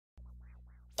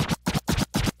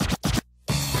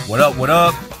What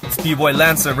up? It's B-Boy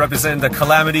Lancer representing the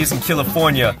Calamities in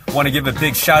California. Want to give a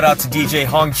big shout out to DJ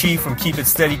Hong Chi from Keep It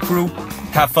Steady crew.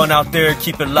 Have fun out there,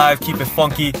 keep it live, keep it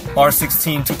funky.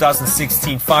 R16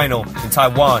 2016 final in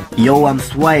Taiwan. Yo, I'm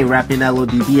Sway rapping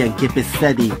LODB and Keep It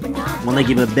Steady. Wanna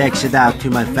give a big shout out to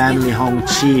my family Hong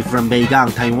Chi from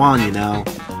Beigang, Taiwan, you know.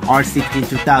 R16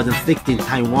 2016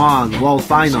 Taiwan World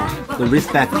Final. The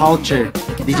respect culture.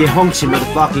 DJ Hong Chi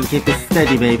motherfucking Keep It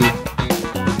Steady, baby.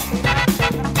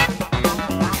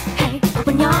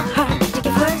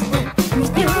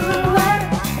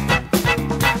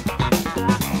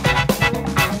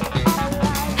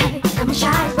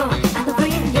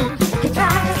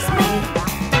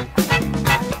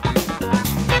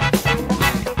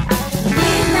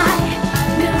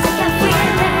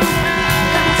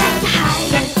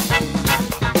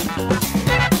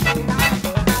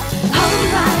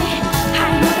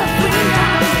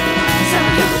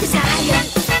 Desire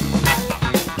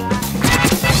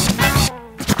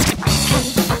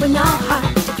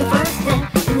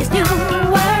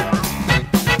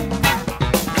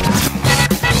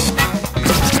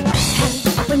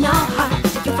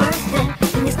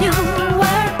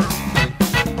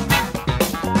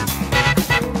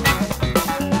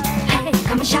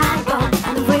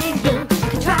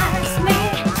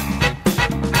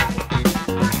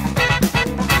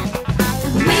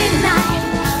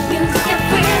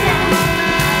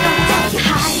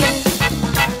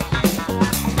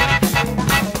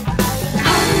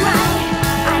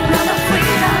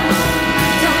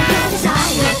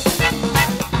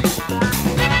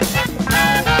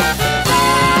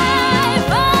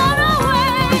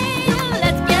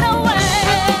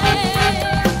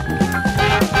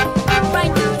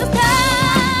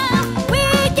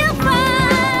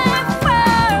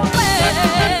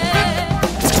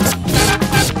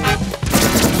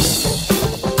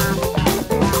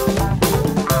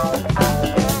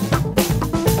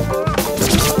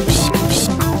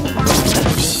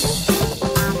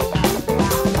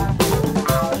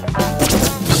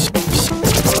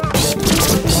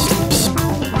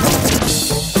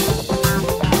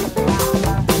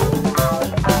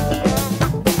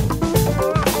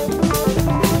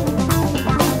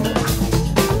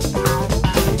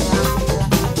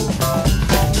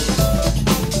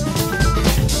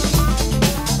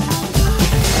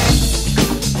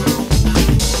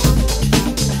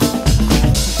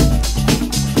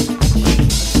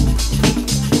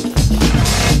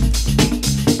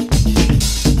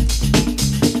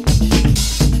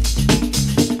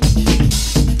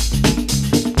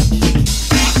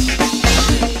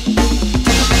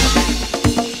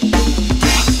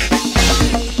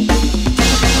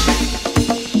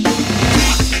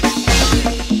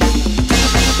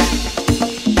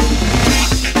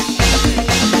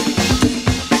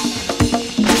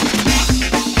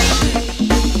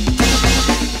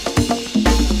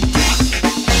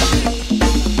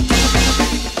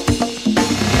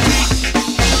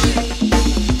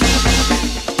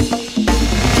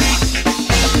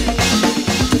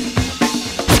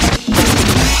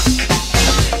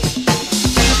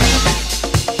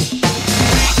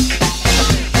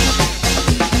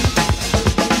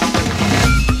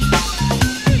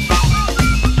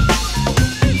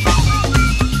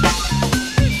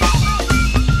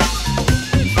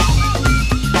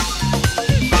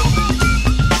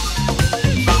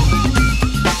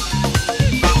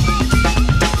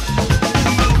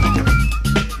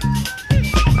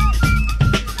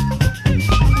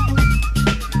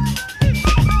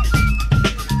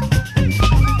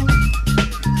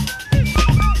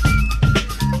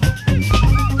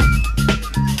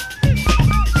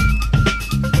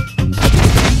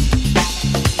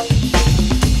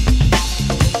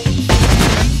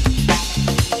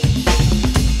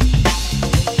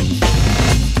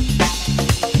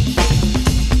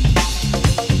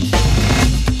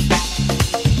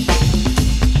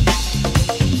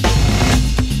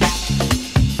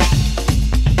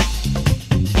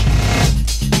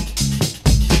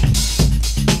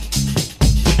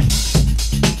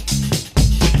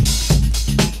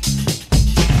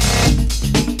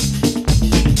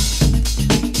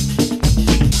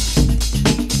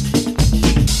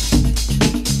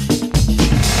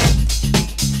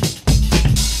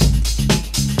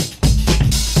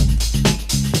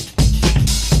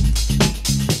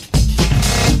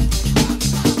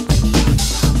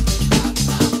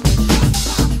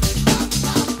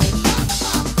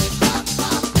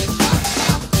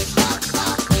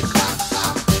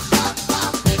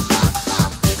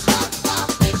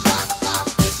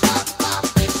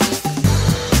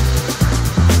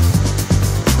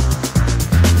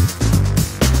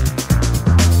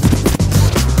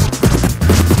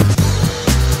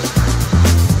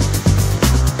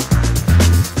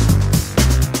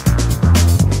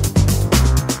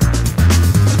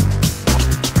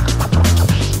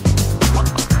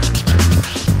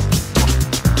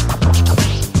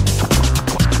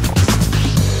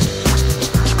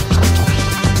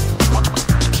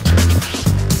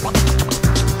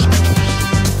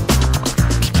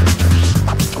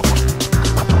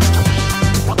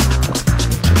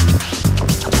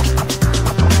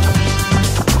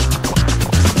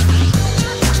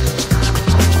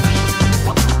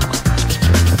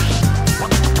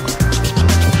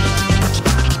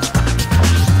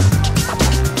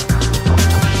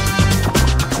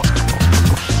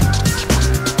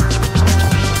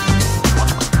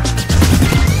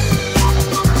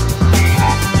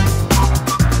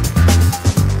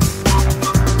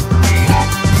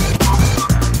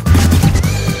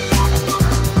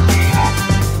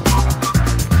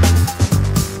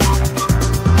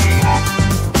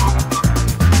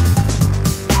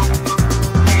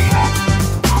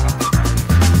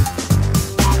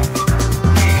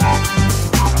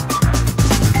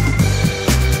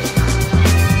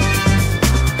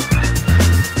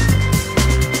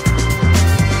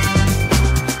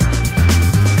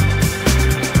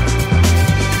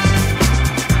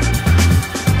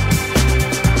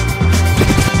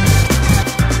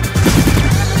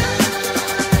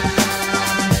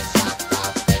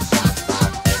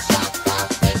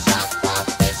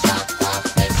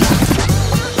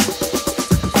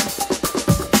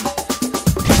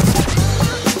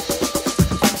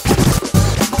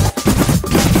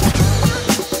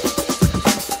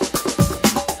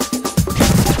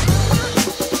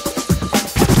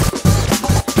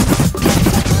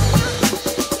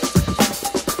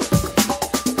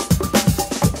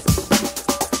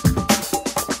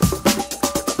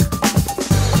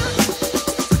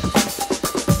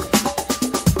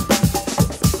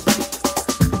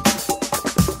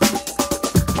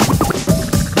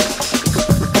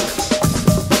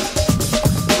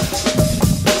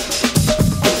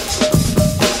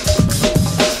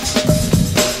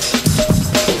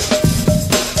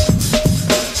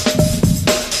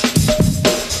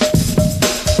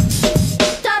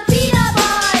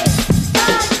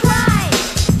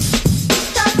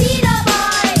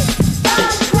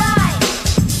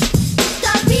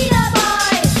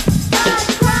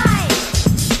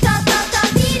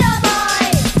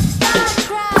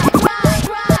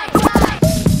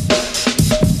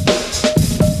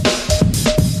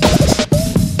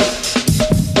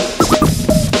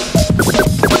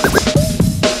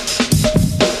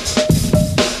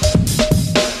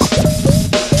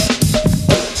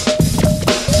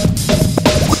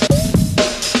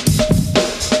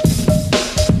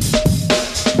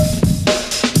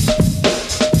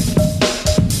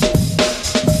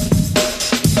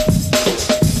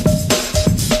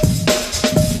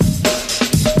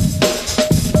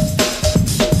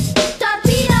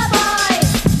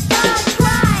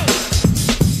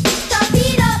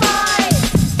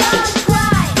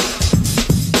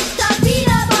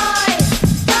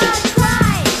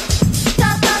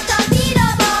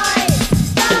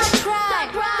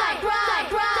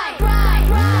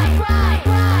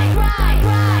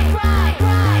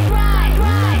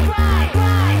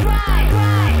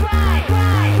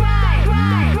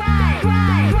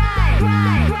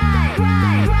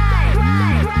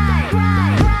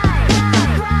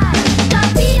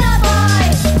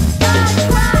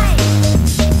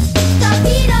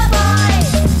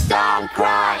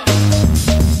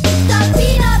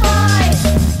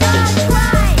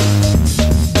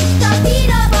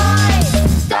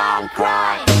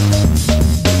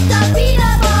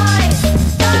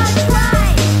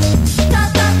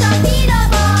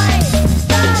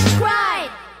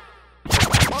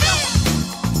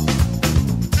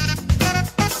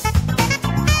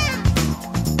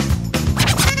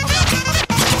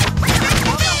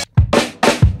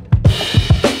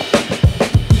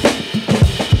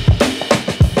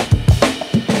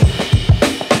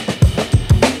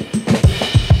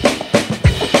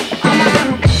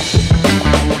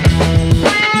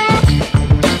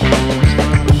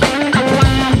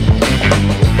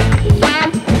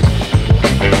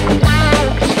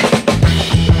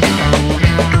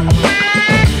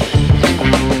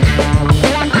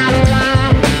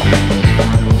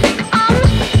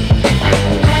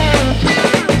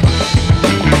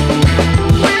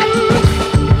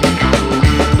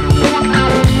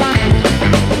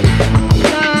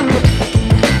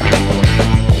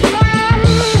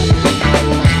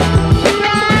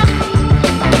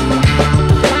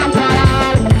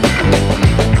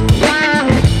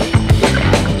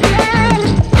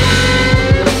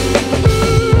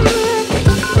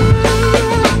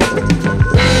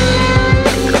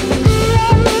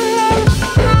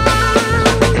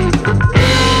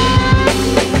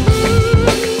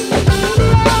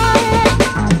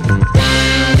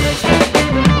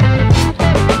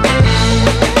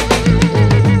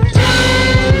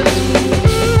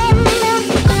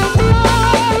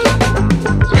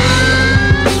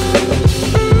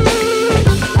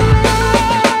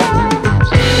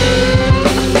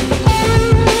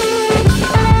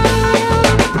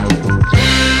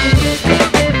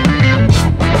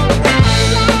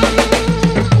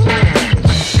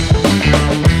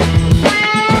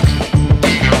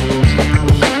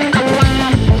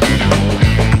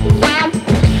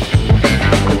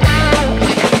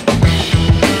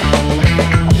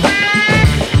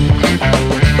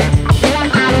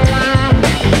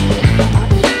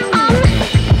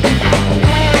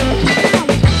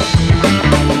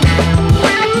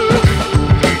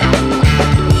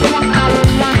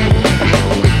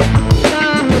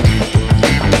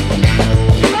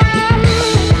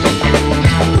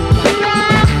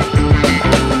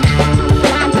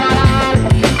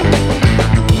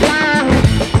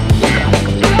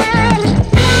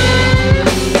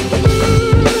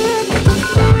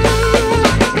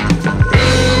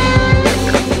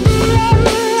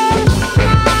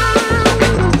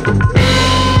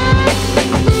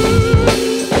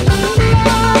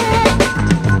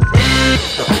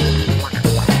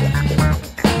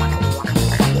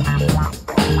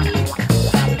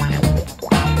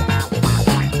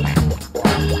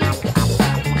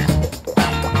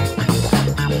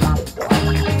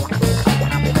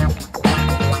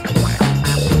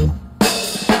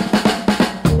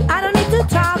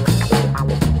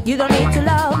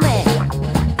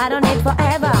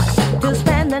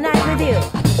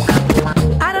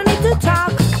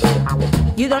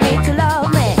don't need to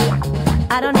love me.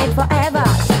 I don't need forever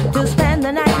to spend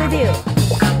the night with you.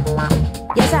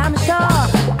 Yes, I'm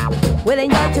sure we'll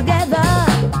enjoy together,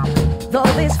 though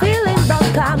these feelings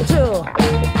don't come true.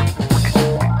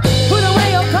 Put away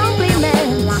your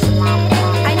compliments.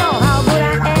 I know how good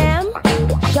I am.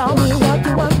 Show me what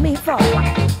you want me for.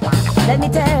 Let me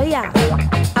tell ya,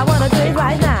 I wanna do it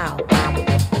right now.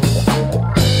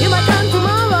 You might come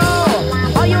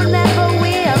tomorrow, or you never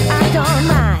will. I don't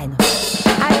mind.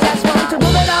 I just want to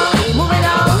move it on, move it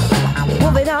on,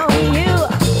 move it on you.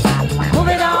 Move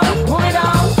it on, move it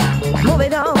on, move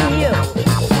it on you.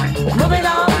 Move it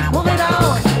on, move it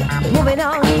on, move it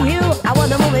on you.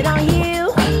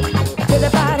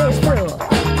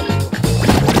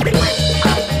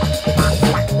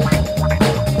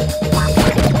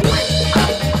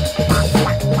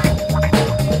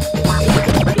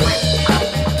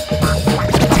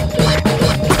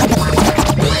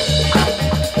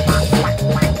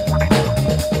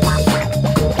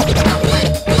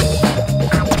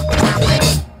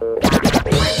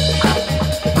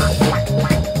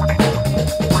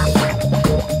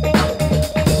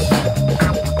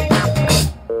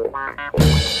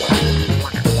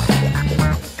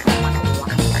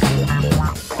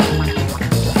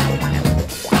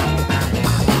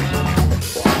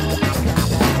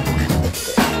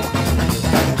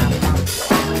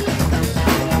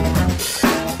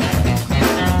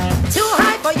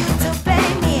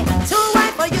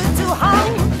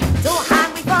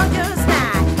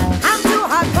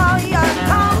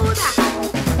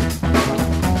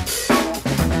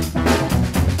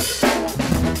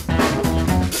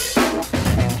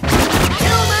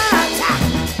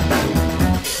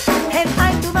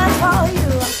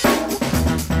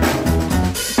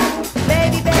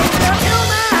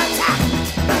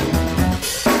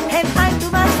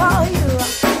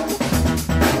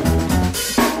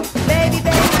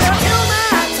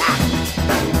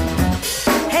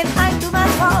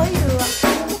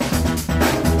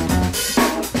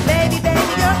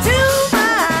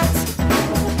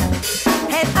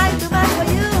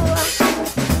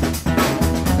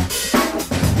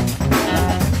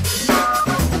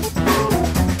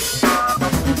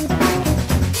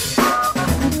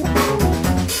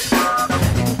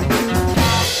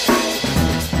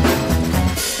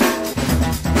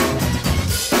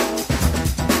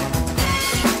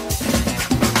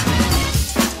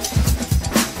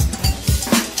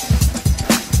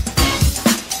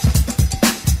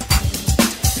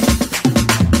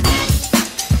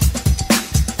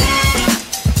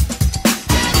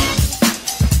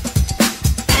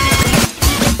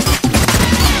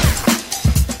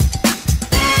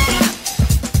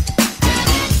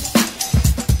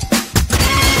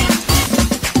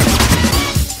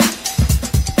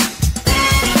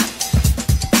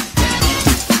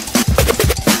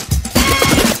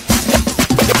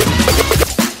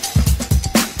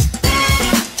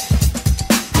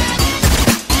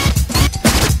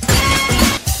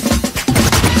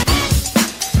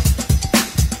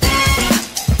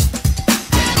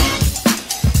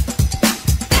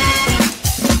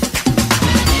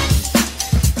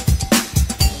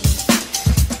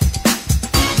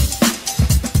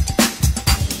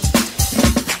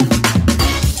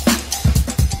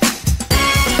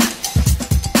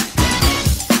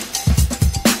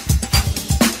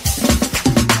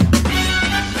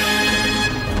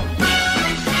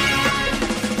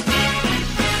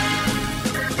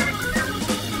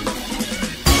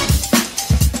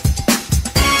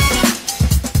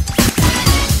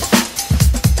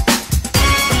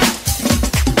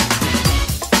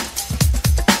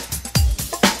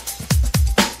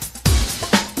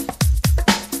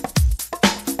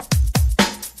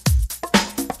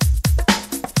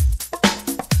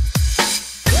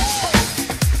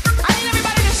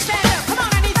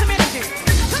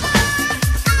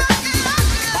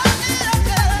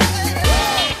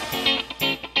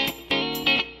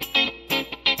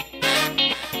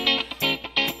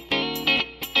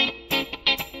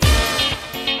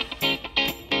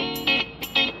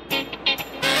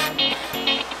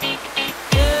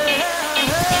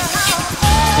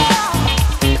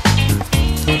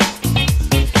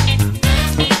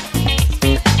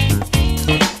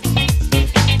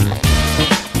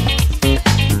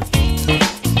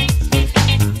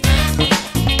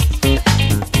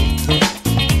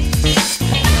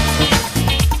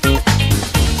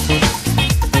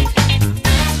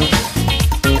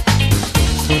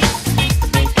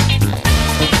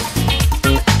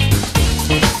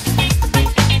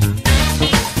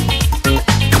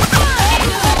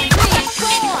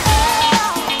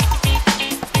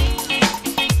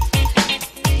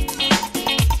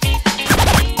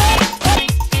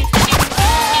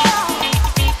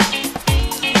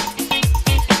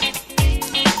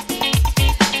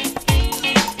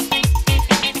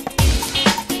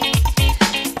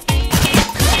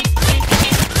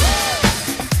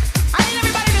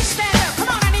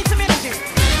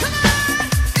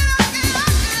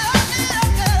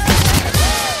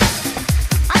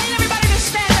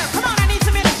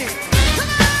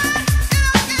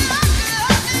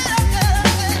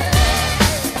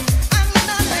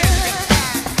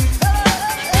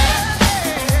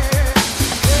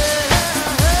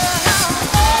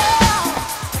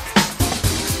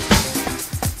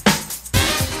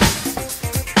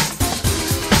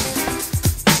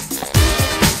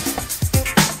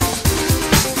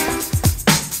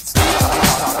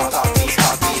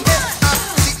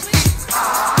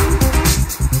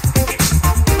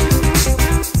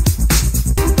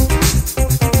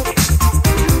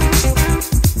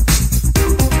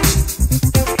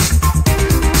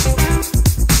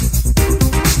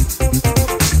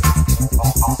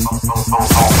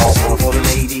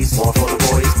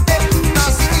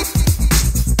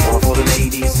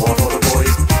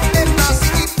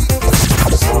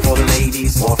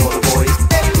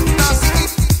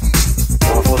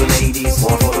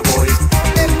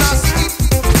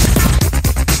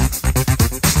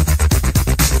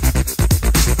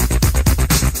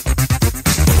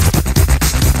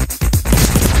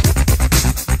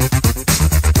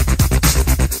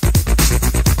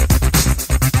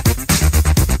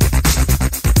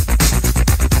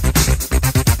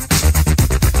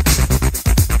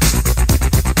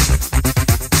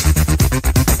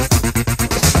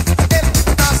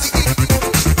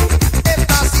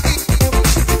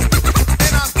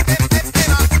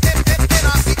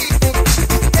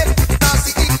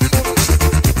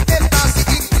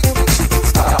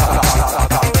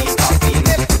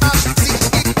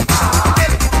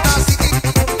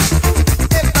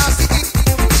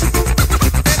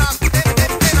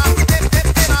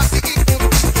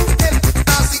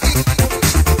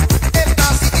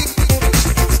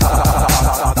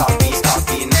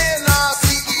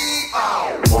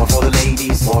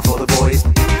 more for the boys.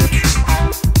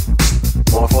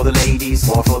 More for the ladies,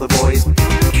 more for the boys.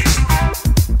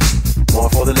 More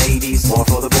for the ladies, more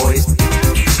for the boys.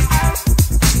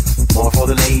 More for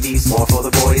the ladies, more for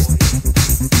the boys.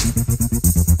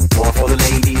 More for the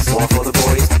ladies, more for the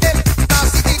boys.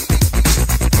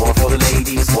 More for the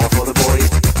ladies, more for the boys.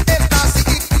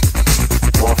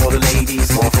 More for the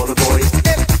ladies, more for the boys.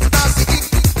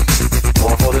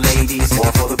 More for the ladies,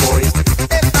 more for the boys.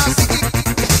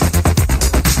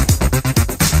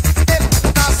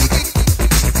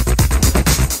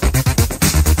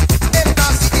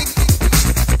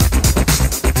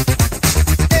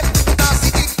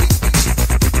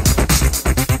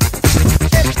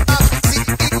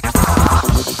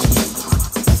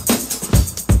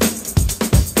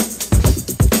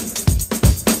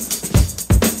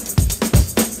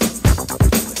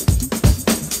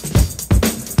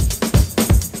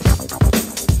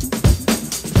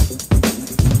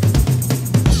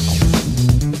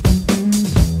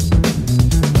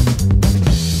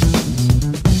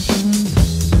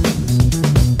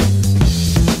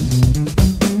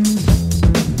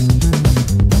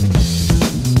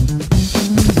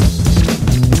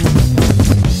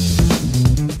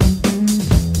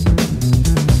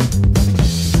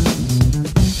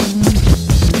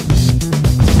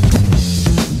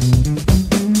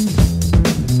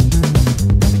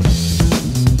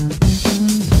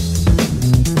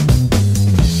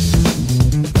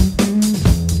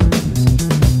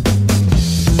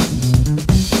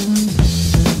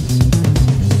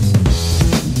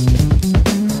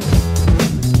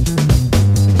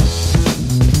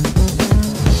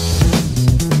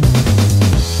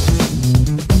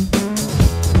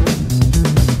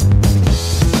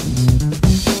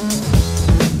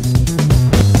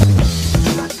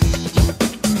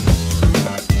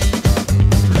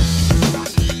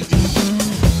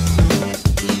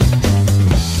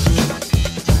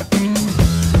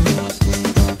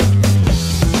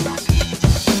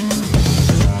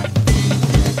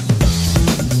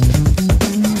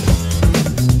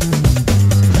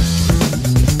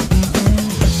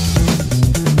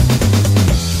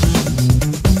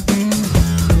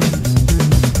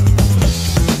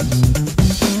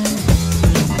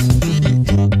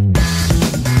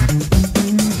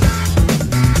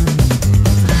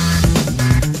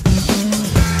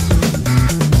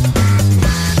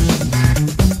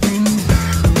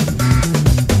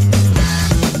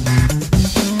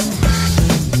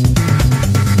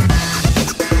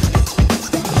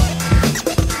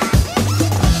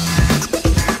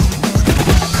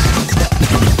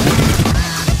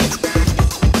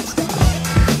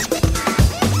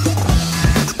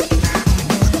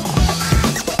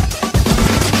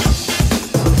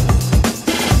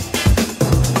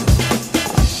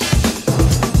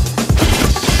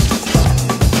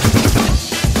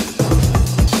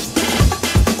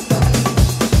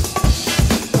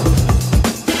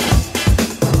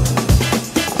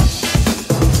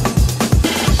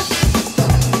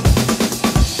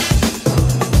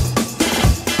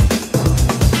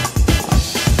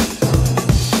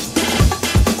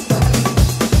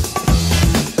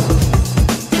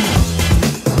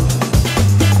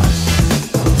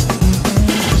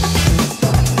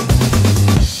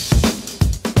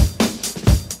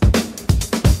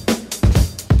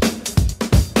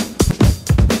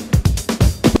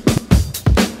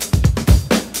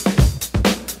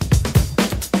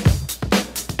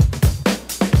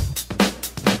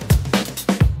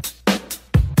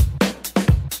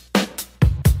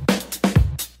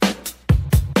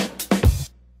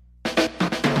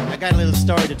 got a little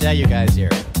story to tell you guys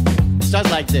here. It starts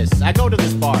like this. I go to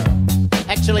this bar.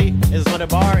 Actually, it's not a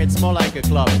bar, it's more like a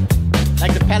club.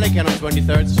 Like the Pelican on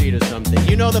 23rd Street or something.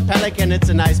 You know the Pelican, it's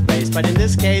a nice place, but in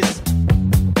this case,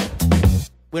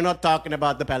 we're not talking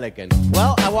about the Pelican.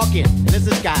 Well, I walk in, and there's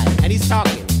this guy, and he's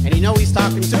talking. And you know who he's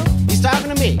talking to? He's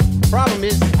talking to me. Problem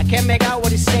is, I can't make out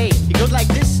what he's saying. He goes like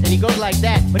this, and he goes like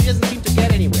that, but he doesn't seem to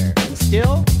get anywhere. And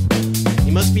still, he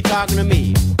must be talking to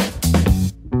me.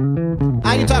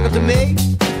 Are you talking to me?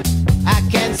 I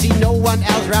can't see no one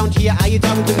else around here. Are you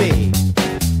talking to me?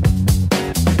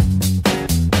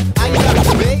 Are you talking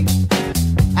to me?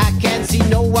 I can't see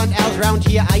no one else around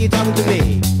here. Are you talking to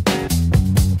me?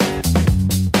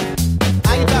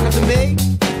 Are you talking to me?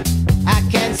 I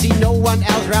can't see no one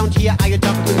else around here. Are you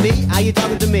talking to me? Are you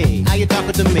talking to me? Are you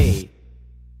talking to me?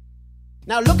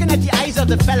 Now looking at the eyes of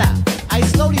the fella, I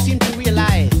slowly seem to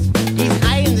realize he's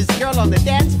eyeing this girl on the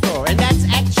dance floor, and that's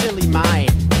actually mine.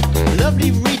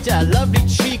 Lovely Rita, lovely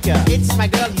Chica, it's my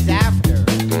girl he's after.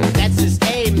 That's his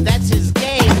aim, that's his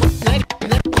game.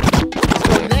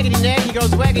 Neggity neg, he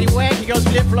goes waggity wag, he goes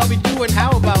flip floppy do, and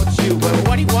how about you? Well,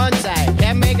 what do you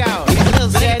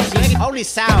holy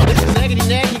sow. This is neggity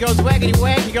neck, he goes waggity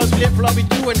wag, he goes flip floppy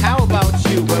doo, and how about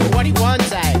you? But what he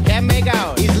wants I can't make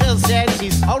out. He's little sense,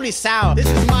 he's holy sow. This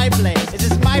is my place,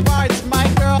 this is my bar, it's my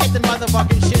girl, get the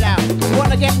motherfucking shit out. You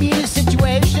wanna get me in a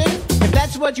situation? If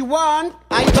that's what you want,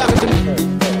 I ain't talking to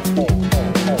me.